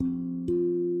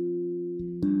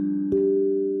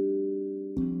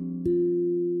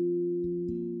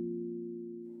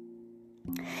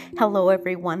Hello,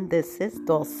 everyone. This is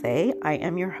Dulce. I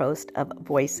am your host of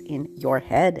Voice in Your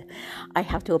Head. I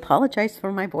have to apologize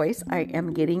for my voice. I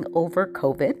am getting over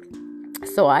COVID,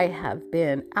 so I have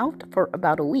been out for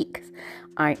about a week.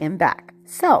 I am back.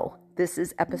 So, this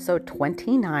is episode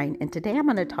 29, and today I'm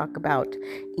going to talk about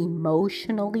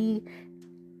emotionally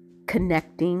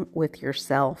connecting with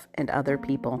yourself and other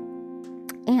people.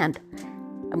 And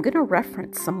I'm going to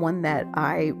reference someone that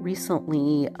I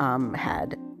recently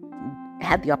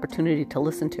had the opportunity to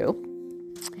listen to.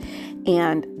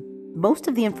 And most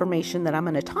of the information that I'm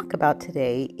going to talk about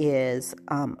today is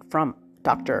from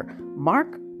Dr.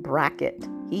 Mark Brackett.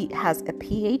 He has a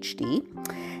PhD,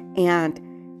 and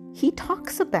he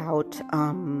talks about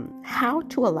how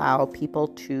to allow people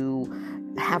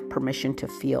to have permission to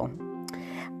feel.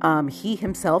 He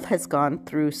himself has gone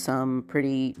through some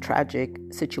pretty tragic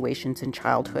situations in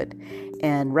childhood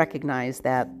and recognized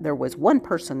that there was one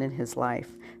person in his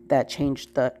life that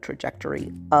changed the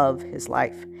trajectory of his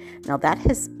life. Now, that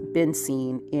has been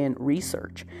seen in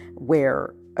research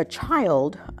where a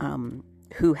child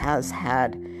who has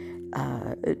had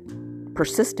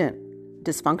persistent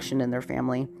dysfunction in their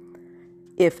family,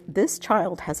 if this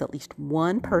child has at least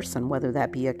one person, whether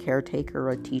that be a caretaker,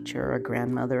 a teacher, a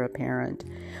grandmother, a parent,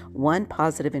 one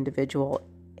positive individual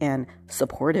and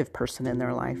supportive person in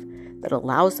their life that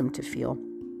allows them to feel,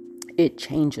 it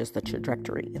changes the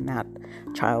trajectory in that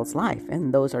child's life.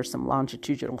 And those are some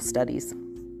longitudinal studies.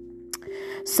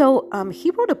 So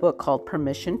he wrote a book called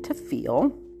Permission to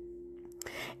Feel.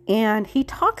 And he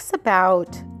talks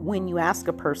about when you ask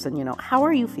a person, how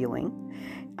are you feeling?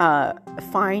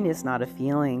 Fine is not a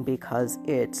feeling because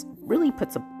it really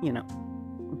puts a,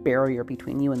 barrier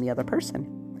between you and the other person.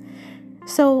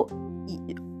 So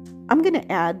I'm going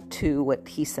to add to what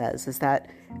he says is that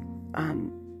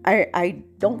I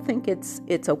don't think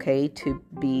it's okay to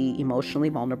be emotionally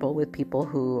vulnerable with people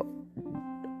who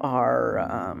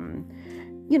are,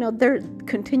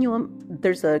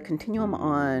 there's a continuum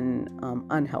on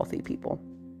unhealthy people.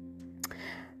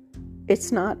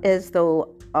 It's not as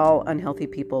though all unhealthy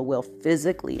people will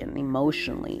physically and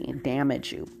emotionally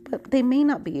damage you, but they may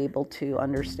not be able to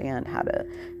understand how to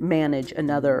manage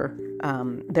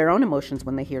their own emotions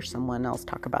when they hear someone else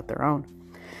talk about their own.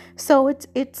 So it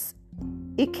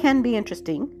can be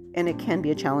interesting and it can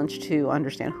be a challenge to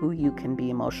understand who you can be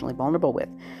emotionally vulnerable with.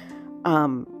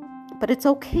 But it's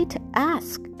okay to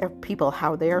ask people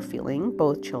how they are feeling,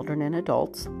 both children and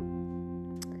adults.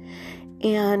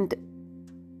 And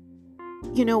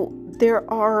there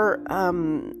are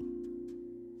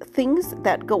things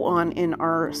that go on in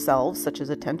ourselves, such as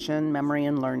attention, memory,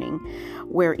 and learning,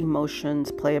 where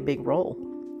emotions play a big role.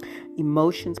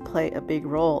 Emotions play a big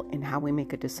role in how we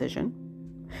make a decision,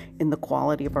 in the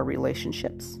quality of our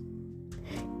relationships,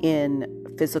 in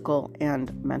physical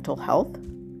and mental health,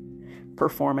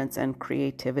 performance, and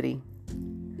creativity.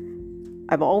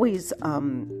 I've always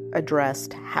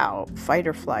addressed how fight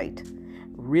or flight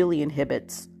really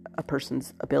inhibits a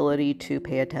person's ability to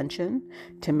pay attention,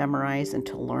 to memorize, and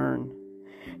to learn.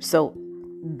 So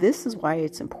this is why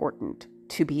it's important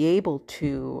to be able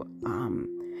to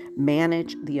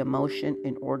manage the emotion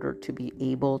in order to be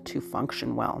able to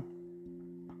function well.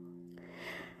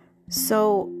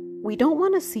 So we don't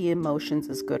want to see emotions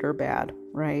as good or bad,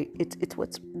 right? It's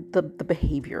what's the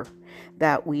behavior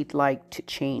that we'd like to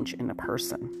change in a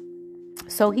person.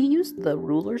 So he used the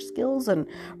ruler skills, and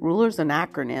ruler's an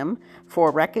acronym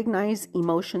for recognize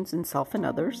emotions in self and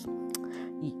others.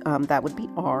 That would be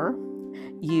R.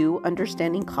 U,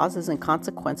 understanding causes and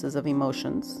consequences of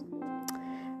emotions.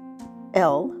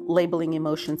 L, labeling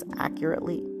emotions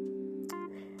accurately.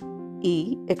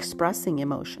 E, expressing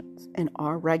emotions. And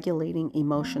R, regulating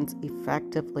emotions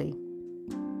effectively.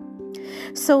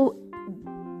 So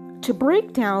to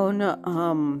break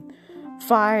down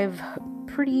 5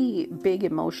 pretty big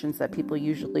emotions that people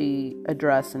usually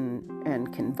address and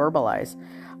can verbalize,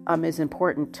 is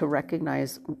important to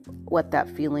recognize what that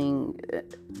feeling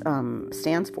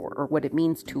stands for, or what it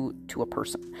means to a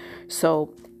person.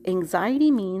 So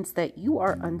anxiety means that you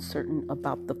are uncertain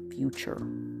about the future.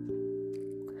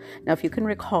 Now, if you can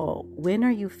recall, when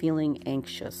are you feeling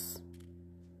anxious?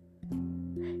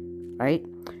 Right?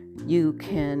 You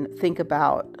can think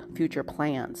about future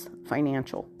plans,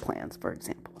 financial plans, for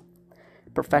example,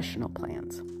 professional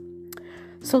plans.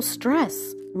 So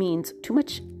stress means too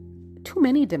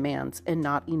many demands and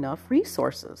not enough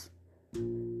resources.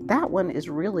 That one is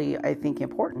really, I think,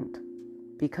 important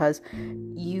because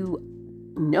you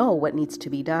know what needs to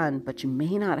be done, but you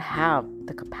may not have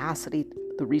the capacity,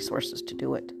 the resources to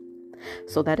do it.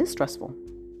 So that is stressful.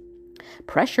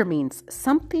 Pressure means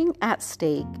something at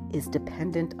stake is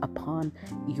dependent upon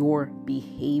your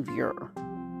behavior.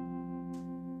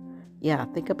 Yeah,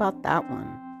 think about that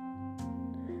one.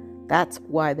 That's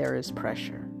why there is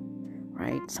pressure,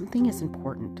 right? Something is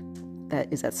important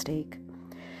that is at stake.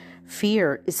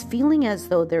 Fear is feeling as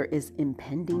though there is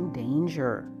impending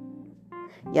danger.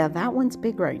 Yeah, that one's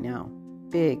big right now.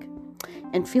 Big.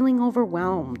 And feeling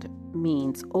overwhelmed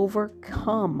means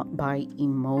overcome by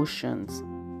emotions.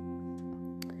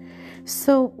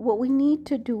 So what we need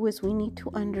to do is we need to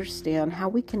understand how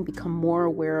we can become more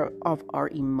aware of our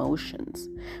emotions,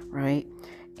 right?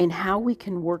 And how we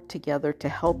can work together to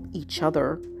help each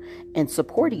other and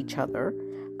support each other,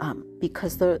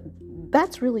 because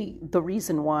that's really the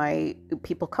reason why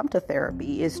people come to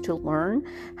therapy, is to learn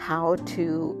how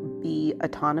to be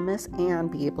autonomous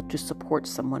and be able to support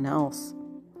someone else.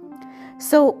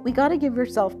 So we got to give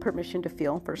yourself permission to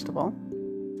feel, first of all.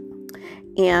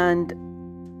 And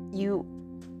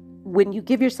when you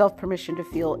give yourself permission to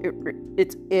feel,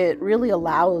 it really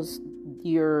allows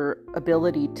your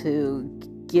ability to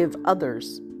give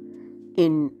others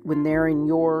when they're in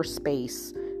your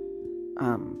space,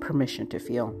 permission to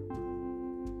feel.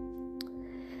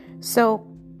 So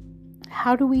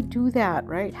how do we do that,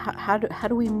 right? How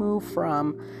do we move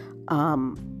from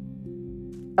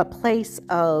a place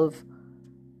of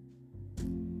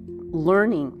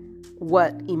learning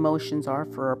what emotions are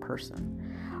for a person?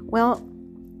 Well,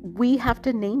 we have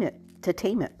to name it to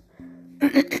tame it.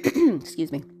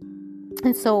 Excuse me.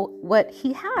 And so what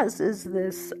he has is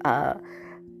this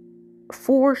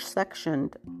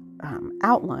 4-sectioned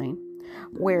outline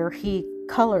where he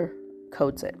color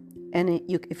codes it. And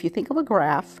if you think of a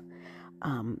graph,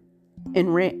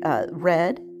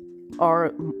 red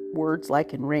are words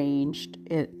like enraged,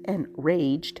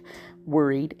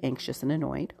 worried, anxious, and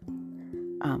annoyed.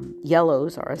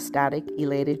 Yellows are ecstatic,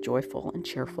 elated, joyful, and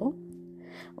cheerful.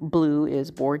 Blue is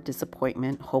bored,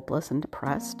 disappointment, hopeless, and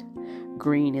depressed.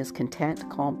 Green is content,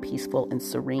 calm, peaceful, and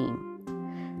serene.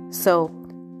 So,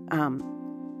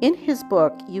 in his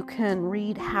book, you can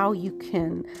read how you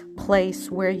can place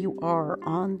where you are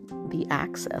on the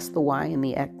axis, the Y and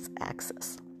the X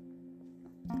axis.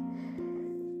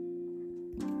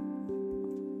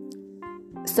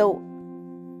 So,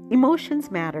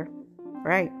 emotions matter,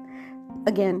 right?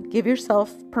 Again, give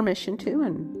yourself permission to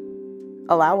and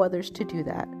allow others to do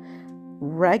that.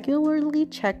 Regularly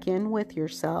check in with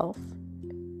yourself,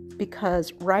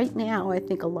 because right now I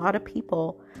think a lot of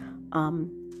people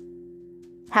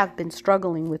have been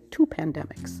struggling with 2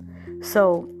 pandemics.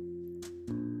 So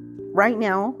right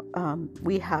now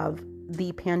we have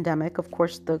the pandemic, of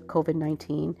course, the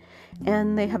COVID-19,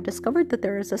 and they have discovered that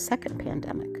there is a second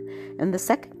pandemic. And the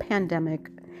second pandemic,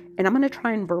 and I'm going to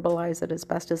try and verbalize it as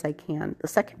best as I can. The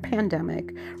second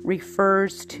pandemic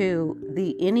refers to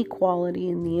the inequality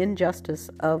and the injustice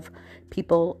of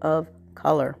people of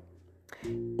color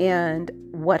and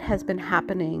what has been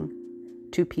happening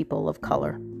to people of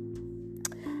color.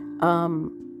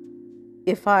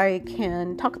 If I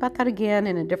can talk about that again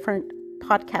in a different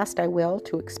podcast, I will,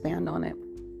 to expand on it.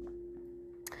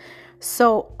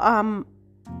 So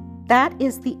that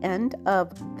is the end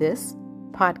of this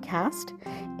podcast.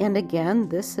 And again,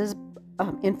 this is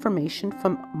information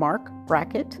from Marc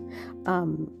Brackett.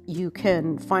 You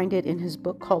can find it in his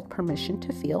book called Permission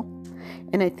to Feel.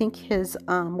 And I think his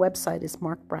website is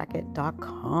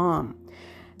marcbrackett.com.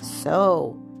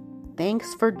 So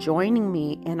thanks for joining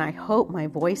me, and I hope my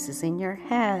voice is in your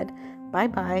head.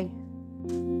 Bye-bye.